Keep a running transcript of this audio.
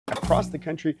across the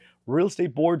country, real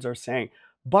estate boards are saying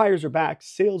buyers are back,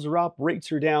 sales are up,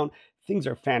 rates are down, things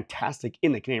are fantastic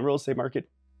in the Canadian real estate market.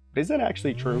 But is that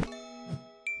actually true?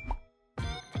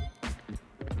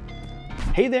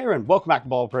 Hey there, and welcome back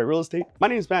to Prairie Real Estate. My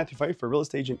name is 𝗵𝗲𝗿𝗁, real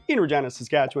estate agent in Regina,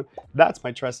 Saskatchewan. That's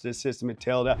my trusted assistant,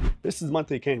 𝗲𝗲𝗿𝗁. This is the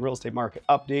monthly Canadian real estate market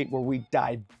update where we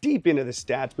dive deep into the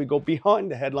stats. We go behind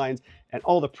the headlines and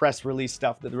all the press release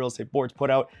stuff that the real estate boards put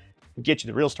out and get you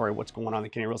the real story of what's going on in the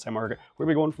Canadian real estate market. We're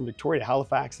going to be going from Victoria to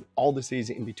Halifax and all the cities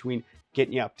in between,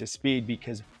 getting you up to speed,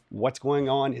 because what's going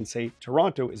on in, say,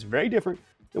 Toronto is very different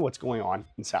than what's going on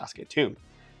in Saskatoon.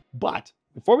 But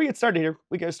before we get started here,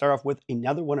 we got to start off with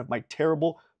another one of my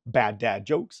terrible bad dad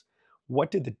jokes. What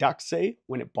did the duck say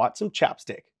when it bought some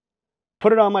chapstick?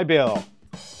 Put it on my bill.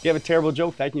 If you have a terrible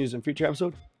joke that I can use in a future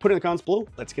episode, put it in the comments below.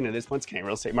 Let's get into this month's Canadian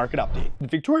real estate market update. The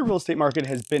Victoria real estate market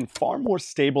has been far more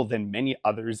stable than many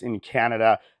others in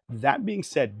Canada. That being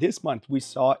said, this month we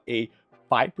saw a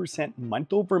 5%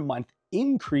 month-over-month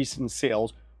increase in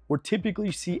sales, where typically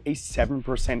you see a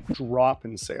 7% drop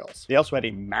in sales. They also had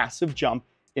a massive jump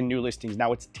in new listings.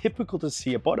 Now, it's typical to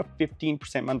see about a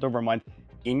 15% month-over-month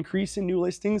increase in new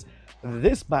listings.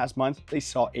 This past month, they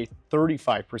saw a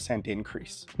 35%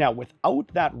 increase. Now, without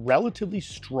that relatively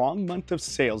strong month of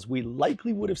sales, we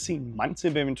likely would have seen months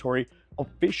of inventory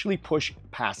officially push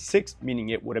past 6, meaning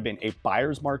it would have been a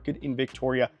buyer's market in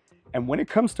Victoria. And when it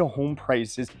comes to home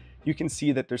prices, you can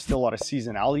see that there's still a lot of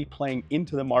seasonality playing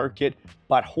into the market,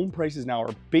 but home prices now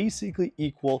are basically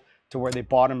equal to where they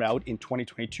bottomed out in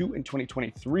 2022 and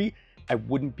 2023. I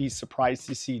wouldn't be surprised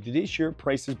to see this year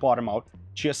prices bottom out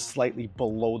just slightly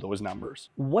below those numbers.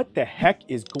 What the heck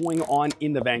is going on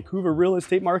in the Vancouver real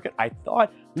estate market? I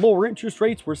thought lower interest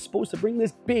rates were supposed to bring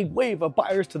this big wave of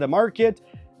buyers to the market.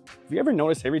 Have you ever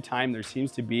noticed every time there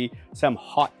seems to be some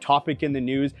hot topic in the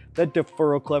news, the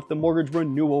deferral cliff, the mortgage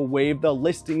renewal wave, the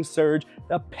listing surge,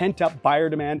 the pent-up buyer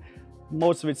demand,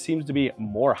 most of it seems to be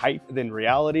more hype than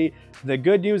reality. The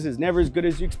good news is never as good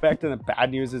as you expect, and the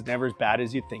bad news is never as bad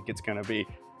as you think it's going to be.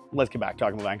 Let's get back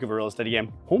talking about Vancouver real estate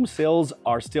again. Home sales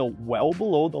are still well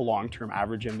below the long-term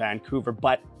average in Vancouver,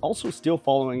 but also still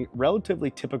following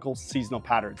relatively typical seasonal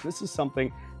patterns. This is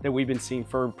something that we've been seeing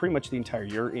for pretty much the entire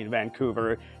year in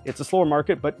Vancouver. It's a slower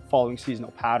market, but following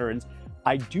seasonal patterns.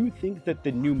 I do think that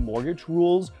the new mortgage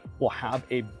rules will have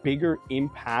a bigger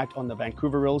impact on the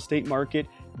Vancouver real estate market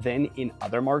than in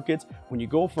other markets. When you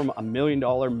go from $1 million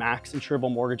max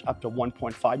insurable mortgage up to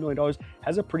 $1.5 million,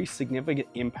 has a pretty significant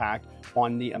impact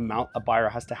on the amount a buyer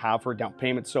has to have for a down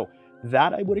payment. So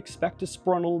that I would expect to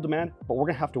spur on a little demand, but we're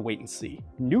gonna have to wait and see.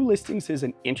 New listings is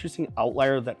an interesting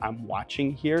outlier that I'm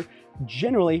watching here.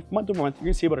 Generally, month over month, you're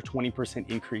gonna see about a 20%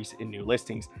 increase in new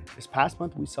listings. This past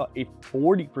month, we saw a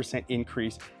 40%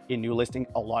 increase in new listings.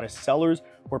 A lot of sellers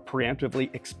were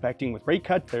preemptively expecting with rate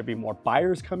cuts, there'd be more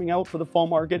buyers coming out for the fall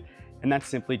market, and that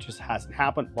simply just hasn't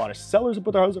happened. A lot of sellers have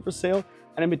put their houses up for sale,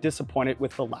 and I'm a bit disappointed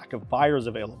with the lack of buyers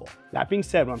available. That being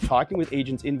said, when I'm talking with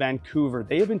agents in Vancouver,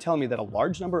 they have been telling me that a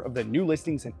large number of the new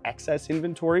listings and excess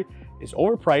inventory is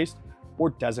overpriced or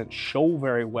doesn't show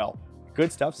very well.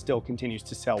 Good stuff still continues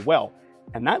to sell well.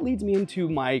 And that leads me into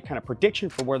my kind of prediction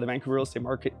for where the Vancouver real estate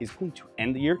market is going to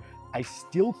end the year. I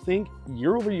still think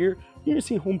year over year, you're gonna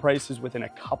see home prices within a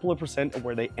couple of percent of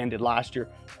where they ended last year,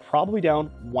 probably down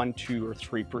 1%, 2%, or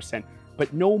 3%.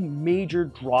 But no major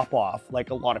drop off like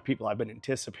a lot of people have been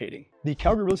anticipating. The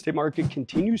Calgary real estate market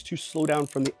continues to slow down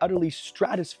from the utterly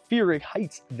stratospheric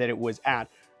heights that it was at.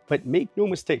 But make no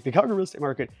mistake, the Calgary real estate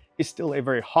market is still a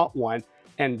very hot one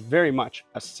and very much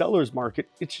a seller's market.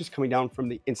 It's just coming down from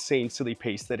the insane, silly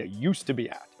pace that it used to be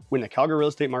at. When the Calgary real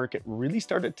estate market really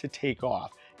started to take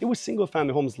off, it was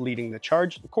single-family homes leading the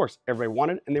charge. Of course, everybody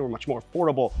wanted, and they were much more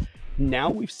affordable. Now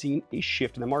we've seen a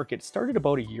shift in the market. It started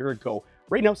about a year ago.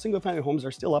 Right now, single-family homes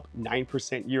are still up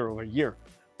 9% year over year,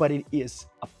 but it is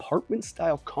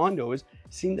apartment-style condos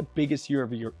seeing the biggest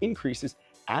year-over-year increases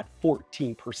at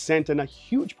 14%. And a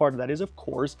huge part of that is, of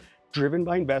course, driven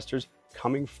by investors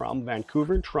coming from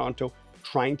Vancouver and Toronto,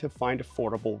 trying to find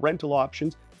affordable rental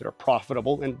options that are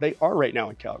profitable, and they are right now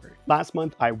in Calgary. Last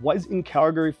month, I was in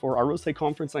Calgary for our real estate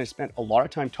conference, and I spent a lot of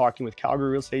time talking with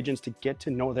Calgary real estate agents to get to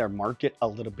know their market a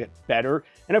little bit better.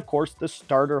 And of course, the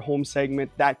starter home segment,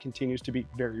 that continues to be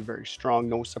very, very strong.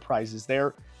 No surprises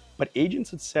there. But agents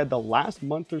had said the last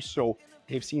month or so,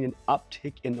 they've seen an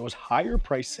uptick in those higher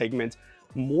price segments,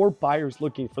 more buyers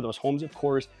looking for those homes, of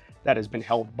course. That has been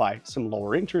helped by some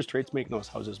lower interest rates, making those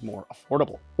houses more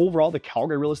affordable. Overall, the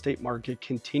Calgary real estate market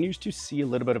continues to see a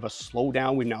little bit of a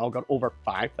slowdown. We've now got over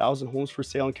 5,000 homes for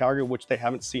sale in Calgary, which they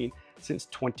haven't seen since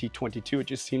 2022. It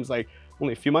just seems like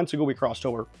only a few months ago, we crossed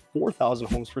over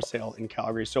 4,000 homes for sale in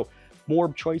Calgary. So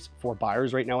more choice for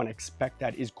buyers right now, and I expect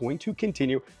that is going to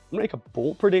continue. I'm gonna make a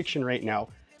bold prediction right now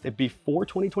that before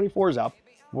 2024 is up,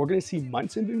 we're gonna see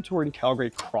months inventory in Calgary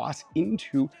cross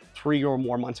into 3 or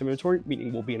more months inventory,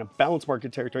 meaning we'll be in a balanced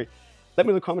market territory. Let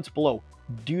me know in the comments below.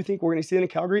 Do you think we're gonna see that in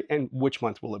Calgary, and which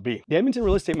month will it be? The Edmonton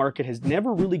real estate market has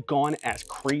never really gone as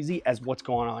crazy as what's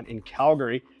going on in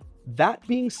Calgary. That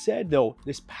being said though,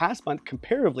 this past month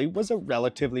comparatively was a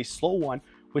relatively slow one,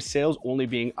 with sales only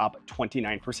being up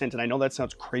 29%. And I know that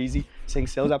sounds crazy, saying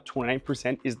sales up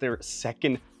 29% is their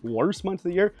second worst month of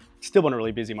the year. It's still been a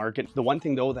really busy market. The one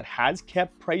thing though that has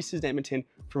kept prices in Edmonton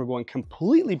from going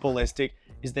completely ballistic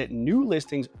is that new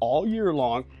listings all year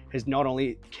long has not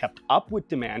only kept up with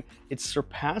demand, it's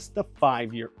surpassed the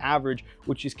 5-year average,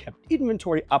 which has kept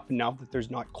inventory up enough that there's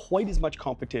not quite as much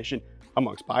competition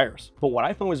amongst buyers. But what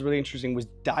I found was really interesting was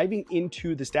diving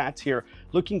into the stats here,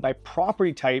 looking by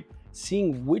property type,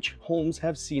 seeing which homes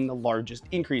have seen the largest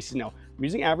increases. Now, I'm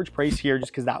using average price here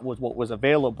just because that was what was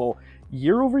available.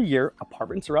 Year over year,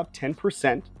 apartments are up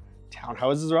 10%,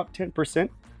 townhouses are up 10%,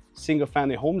 single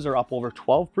family homes are up over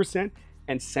 12%,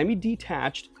 and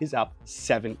semi-detached is up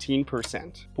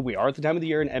 17%. But we are at the time of the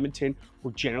year in Edmonton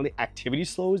where generally activity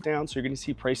slows down, so you're going to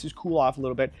see prices cool off a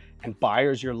little bit, and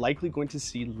buyers, you're likely going to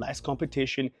see less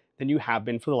competition than you have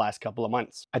been for the last couple of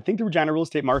months. I think the Regina real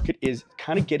estate market is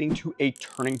kind of getting to a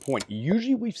turning point.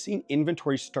 Usually we've seen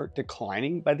inventory start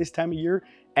declining by this time of year,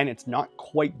 and it's not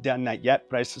quite done that yet,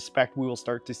 but I suspect we will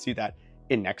start to see that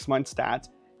in next month's stats.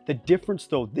 The difference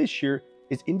though this year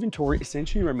is inventory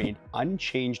essentially remained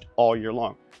unchanged all year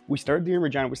long. We started the year in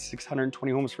Regina with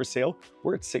 620 homes for sale.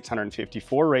 We're at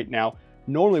 654 right now.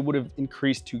 Normally would have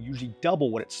increased to usually double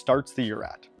what it starts the year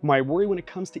at. My worry when it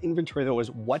comes to inventory though is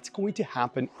what's going to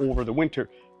happen over the winter.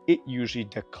 It usually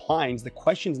declines. The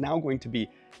question is now going to be,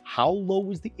 how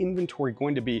low is the inventory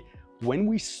going to be when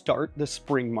we start the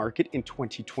spring market in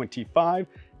 2025?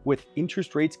 With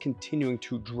interest rates continuing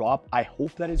to drop, I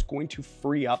hope that is going to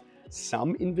free up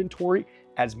some inventory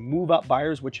as move-up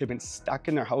buyers, which have been stuck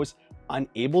in their house,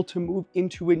 unable to move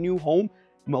into a new home,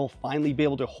 will finally be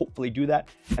able to hopefully do that.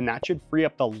 And that should free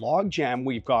up the logjam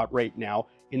we've got right now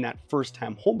in that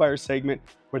first-time homebuyer segment,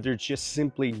 where there's just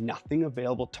simply nothing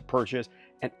available to purchase.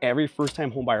 And every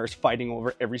first-time homebuyer is fighting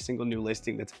over every single new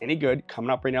listing that's any good coming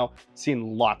up right now,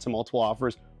 seeing lots of multiple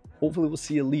offers. Hopefully we'll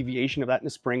see alleviation of that in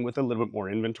the spring with a little bit more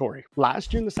inventory.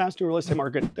 Last year in the Saskatoon real estate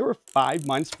market, there were 5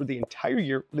 months for the entire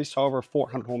year where they saw over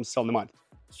 400 homes sell in a month.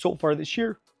 So far this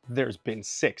year, there's been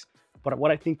 6. But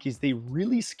what I think is the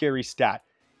really scary stat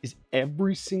is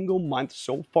every single month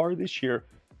so far this year,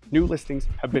 new listings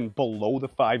have been below the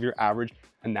 5-year average,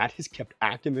 and that has kept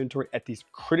active inventory at these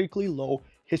critically low,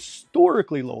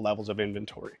 historically low levels of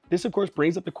inventory. This of course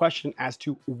brings up the question as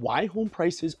to why home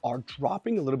prices are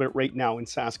dropping a little bit right now in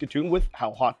Saskatoon with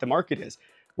how hot the market is.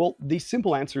 Well, the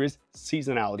simple answer is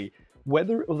seasonality.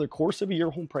 Whether over the course of a year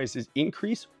home prices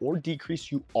increase or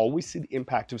decrease, you always see the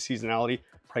impact of seasonality.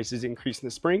 Prices increase in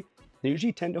the spring, they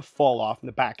usually tend to fall off in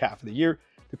the back half of the year.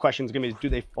 The question is going to be, do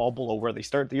they fall below where they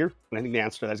start the year? And I think the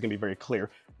answer to that is going to be very clear.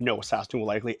 No, Saskatoon will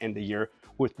likely end the year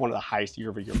with one of the highest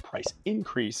year-over-year price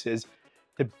increases.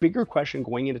 The bigger question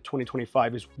going into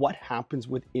 2025 is what happens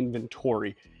with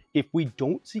inventory. If we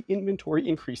don't see inventory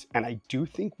increase, and I do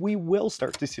think we will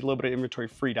start to see a little bit of inventory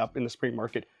freed up in the spring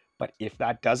market, but if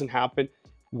that doesn't happen,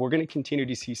 we're going to continue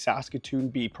to see Saskatoon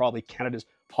be probably Canada's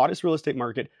hottest real estate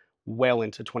market well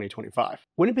into 2025.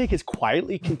 Winnipeg has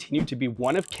quietly continued to be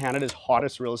one of Canada's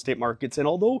hottest real estate markets, and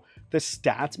although the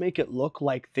stats make it look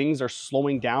like things are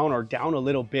slowing down or down a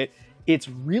little bit, it's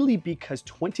really because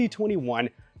 2021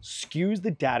 skews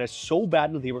the data so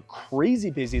badly. They were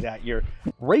crazy busy that year.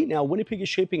 Right now, Winnipeg is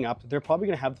shaping up. They're probably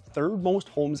going to have the 3rd most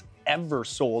homes ever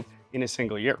sold in a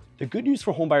single year. The good news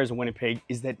for homebuyers in Winnipeg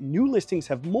is that new listings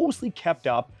have mostly kept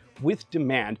up with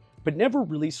demand, but never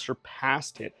really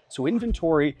surpassed it. So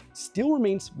inventory still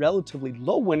remains relatively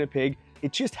low in Winnipeg,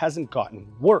 it just hasn't gotten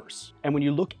worse. And when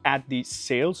you look at the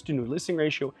sales to new listing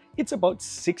ratio, it's about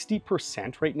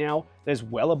 60% right now. That is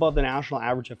well above the national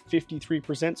average of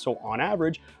 53%. So on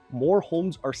average, more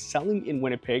homes are selling in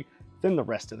Winnipeg than the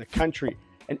rest of the country.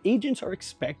 And agents are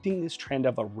expecting this trend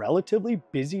of a relatively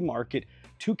busy market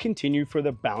to continue for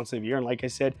the balance of the year. And like I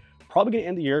said, probably gonna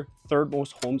end the year 3rd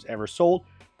most homes ever sold.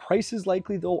 Prices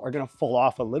likely though are going to fall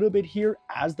off a little bit here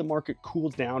as the market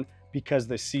cools down because of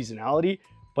the seasonality,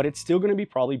 but it's still going to be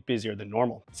probably busier than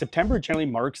normal. September generally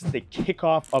marks the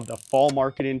kickoff of the fall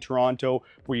market in Toronto,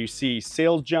 where you see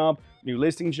sales jump, new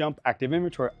listings jump, active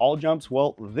inventory all jumps.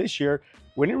 Well, this year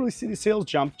we didn't really see the sales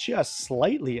jump, just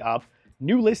slightly up.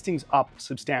 New listings up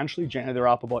substantially. Generally they're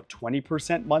up about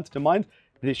 20% month to month.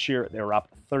 This year, they were up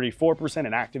 34%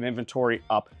 and active inventory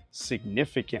up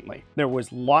significantly. There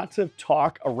was lots of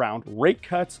talk around rate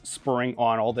cuts spurring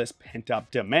on all this pent-up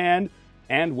demand.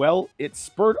 And well, it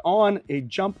spurred on a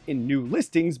jump in new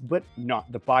listings, but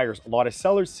not the buyers. A lot of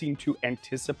sellers seem to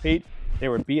anticipate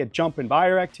there would be a jump in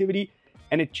buyer activity,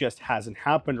 and it just hasn't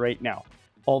happened right now.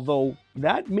 Although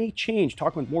that may change.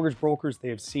 Talking with mortgage brokers, they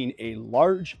have seen a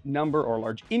large number or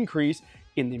large increase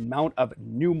in the amount of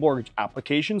new mortgage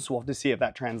applications. So we'll have to see if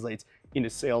that translates into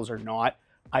sales or not.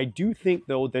 I do think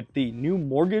though that the new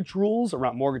mortgage rules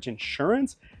around mortgage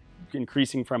insurance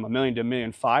increasing from $1 million to $1.5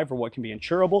 million for what can be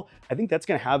insurable, I think that's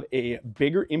going to have a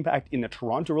bigger impact in the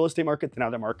Toronto real estate market than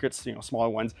other markets, smaller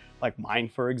ones like mine,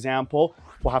 for example.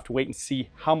 We'll have to wait and see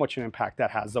how much an impact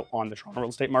that has though on the Toronto real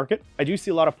estate market. I do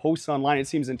see a lot of posts online. It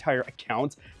seems entire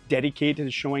accounts dedicated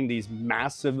to showing these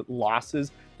massive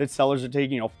losses that sellers are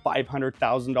taking,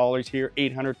 $500,000 here,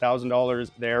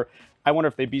 $800,000 there. I wonder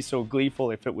if they'd be so gleeful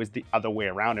if it was the other way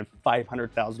around and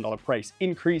 $500,000 price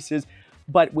increases.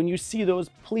 But when you see those,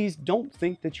 please don't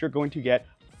think that you're going to get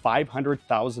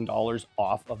 $500,000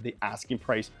 off of the asking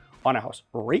price on a house.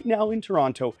 Right now in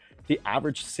Toronto, the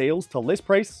average sales to list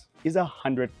price is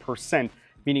 100%,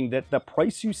 meaning that the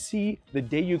price you see the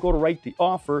day you go to write the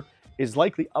offer is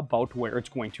likely about where it's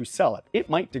going to sell it. It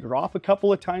might drop a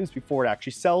couple of times before it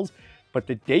actually sells, but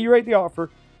the day you write the offer,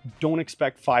 don't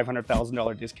expect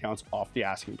 $500,000 discounts off the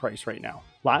asking price right now.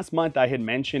 Last month, I had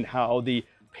mentioned how the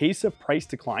pace of price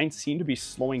decline seemed to be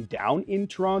slowing down in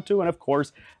Toronto. And of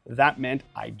course, that meant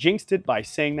I jinxed it by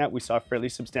saying that we saw a fairly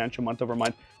substantial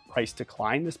month-over-month price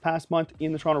decline this past month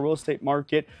in the Toronto real estate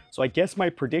market. So I guess my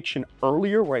prediction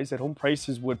earlier, where I said home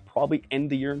prices would probably end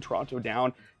the year in Toronto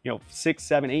down, 6,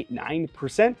 7, 8,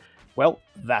 9%, well,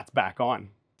 that's back on.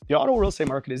 The Ottawa real estate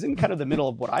market is in kind of the middle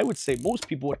of what I would say most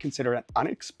people would consider an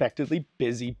unexpectedly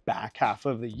busy back half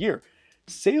of the year.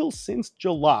 Sales since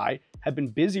July have been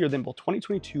busier than both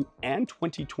 2022 and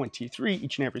 2023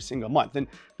 each and every single month. And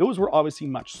those were obviously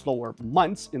much slower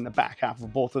months in the back half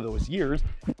of both of those years.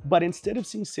 But instead of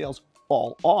seeing sales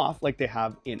fall off like they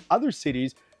have in other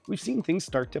cities, we've seen things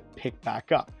start to pick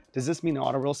back up. Does this mean the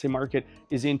Ottawa real estate market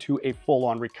is into a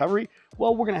full-on recovery?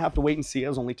 Well, we're going to have to wait and see,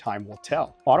 as only time will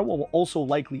tell. Ottawa will also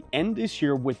likely end this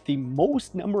year with the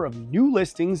most number of new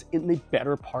listings in the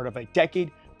better part of a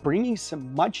decade, bringing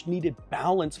some much needed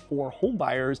balance for home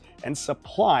buyers and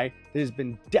supply that has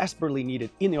been desperately needed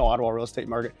in the Ottawa real estate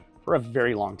market for a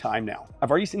very long time now.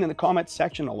 I've already seen in the comments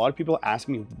section, a lot of people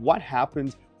asking me what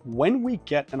happens when we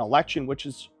get an election, which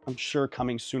is, I'm sure,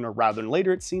 coming sooner rather than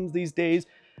later, it seems these days.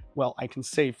 Well, I can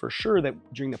say for sure that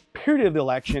during the period of the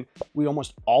election, we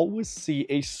almost always see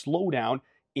a slowdown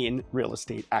in real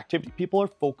estate activity. People are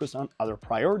focused on other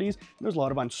priorities. There's a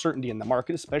lot of uncertainty in the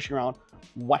market, especially around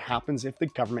what happens if the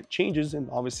government changes. And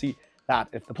obviously that,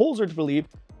 if the polls are to believe,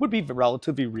 would be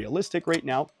relatively realistic right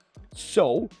now.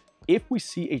 So if we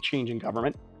see a change in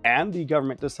government and the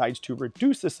government decides to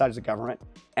reduce the size of government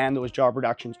and those job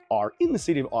reductions are in the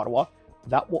city of Ottawa,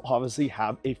 that will obviously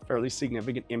have a fairly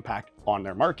significant impact on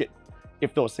their market.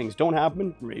 If those things don't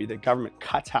happen, maybe the government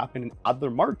cuts happen in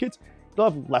other markets, they'll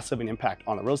have less of an impact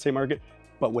on the real estate market.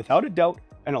 But without a doubt,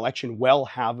 an election will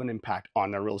have an impact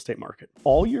on the real estate market.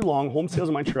 All year long, home sales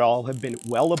in Montreal have been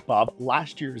well above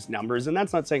last year's numbers. And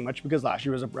that's not saying much because last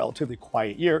year was a relatively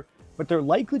quiet year, but they're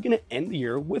likely going to end the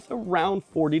year with around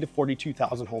 40 to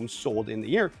 42,000 homes sold in the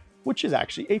year, which is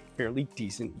actually a fairly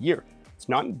decent year. It's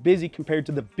not busy compared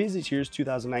to the busiest years,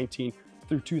 2019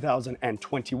 through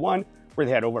 2021, where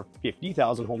they had over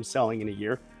 50,000 homes selling in a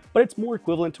year, but it's more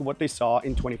equivalent to what they saw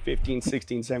in 2015,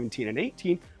 16, 17, and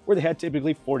 18, where they had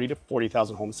typically 40 to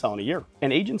 40,000 homes selling a year.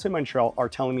 And agents in Montreal are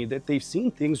telling me that they've seen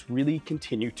things really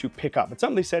continue to pick up. It's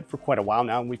something they said for quite a while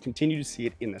now, and we continue to see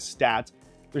it in the stats.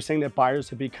 They're saying that buyers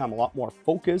have become a lot more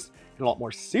focused and a lot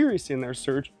more serious in their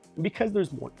search. And because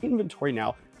there's more inventory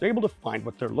now, they're able to find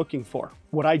what they're looking for.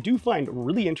 What I do find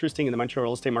really interesting in the Montreal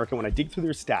real estate market when I dig through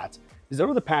their stats is that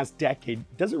over the past decade,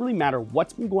 it doesn't really matter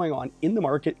what's been going on in the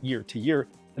market year to year.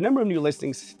 The number of new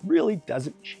listings really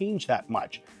doesn't change that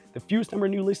much. The fewest number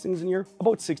of new listings in a year,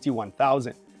 about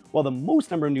 61,000, while the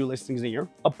most number of new listings in a year,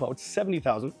 about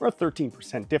 70,000, or a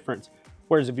 13% difference.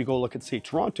 Whereas if you go look at, say,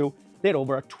 Toronto, they had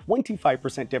over a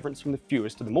 25% difference from the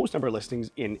fewest to the most number of listings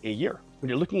in a year. When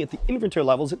you're looking at the inventory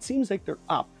levels, it seems like they're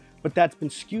up, but that's been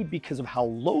skewed because of how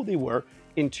low they were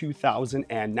in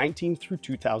 2019 through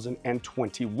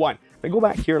 2021. If I go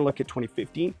back here and look at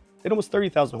 2015, they had almost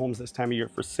 30,000 homes this time of year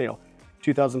for sale.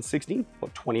 2016,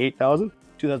 about 28,000.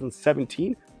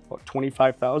 2017, about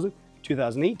 25,000.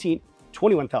 2018,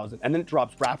 21,000, and then it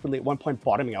drops rapidly at one point,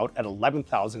 bottoming out at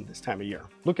 11,000 this time of year.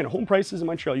 Looking at home prices in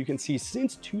Montreal, you can see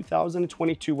since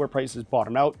 2022 where prices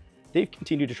bottomed out, they've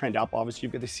continued to trend up. Obviously,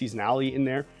 you've got the seasonality in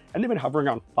there, and they've been hovering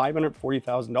around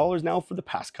 $540,000 now for the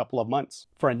past couple of months.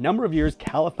 For a number of years,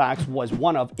 Halifax was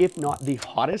one of, if not the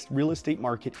hottest real estate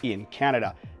market in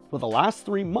Canada. For the last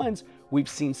 3 months, we've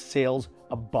seen sales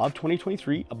above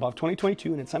 2023, above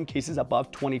 2022, and in some cases above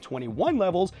 2021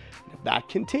 levels. And if that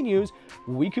continues,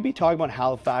 we could be talking about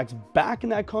Halifax back in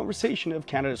that conversation of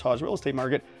Canada's hottest real estate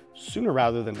market sooner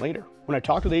rather than later. When I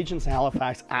talk with agents in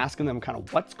Halifax, asking them kind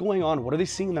of what's going on, what are they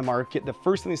seeing in the market, the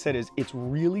first thing they said is it's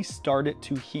really started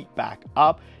to heat back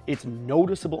up. It's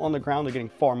noticeable on the ground. They're getting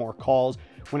far more calls.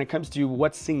 When it comes to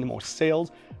what's seeing the most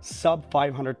sales, sub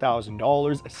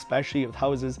 $500,000, especially with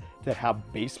houses that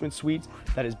have basement suites,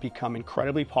 that has become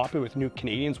incredibly popular with new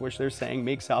Canadians, which they're saying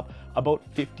makes up about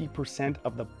 50%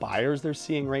 of the buyers they're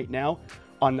seeing right now.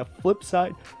 On the flip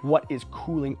side, what is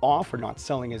cooling off or not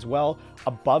selling as well,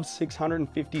 above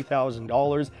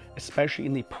 $650,000, especially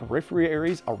in the periphery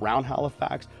areas around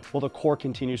Halifax, while the core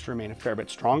continues to remain a fair bit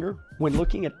stronger. When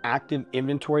looking at active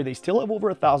inventory, they still have over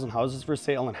 1,000 houses for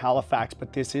sale in Halifax,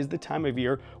 but this is the time of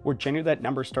year where generally that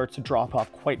number starts to drop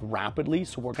off quite rapidly.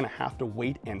 So we're gonna have to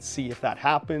wait and see if that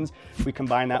happens. We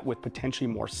combine that with potentially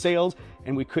more sales,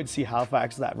 and we could see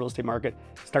Halifax, that real estate market,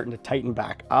 starting to tighten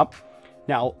back up.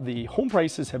 Now, the home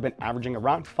prices have been averaging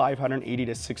around $580,000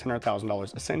 to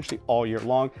 $600,000 essentially all year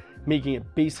long, making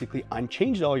it basically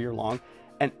unchanged all year long.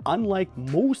 And unlike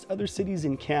most other cities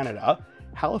in Canada,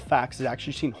 Halifax has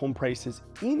actually seen home prices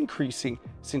increasing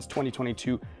since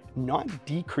 2022, not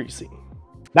decreasing.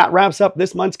 That wraps up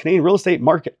this month's Canadian real estate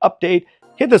market update.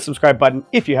 Hit the subscribe button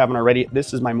if you haven't already.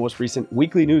 This is my most recent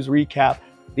weekly news recap.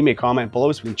 Leave me a comment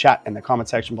below so we can chat in the comment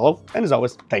section below. And as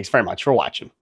always, thanks very much for watching.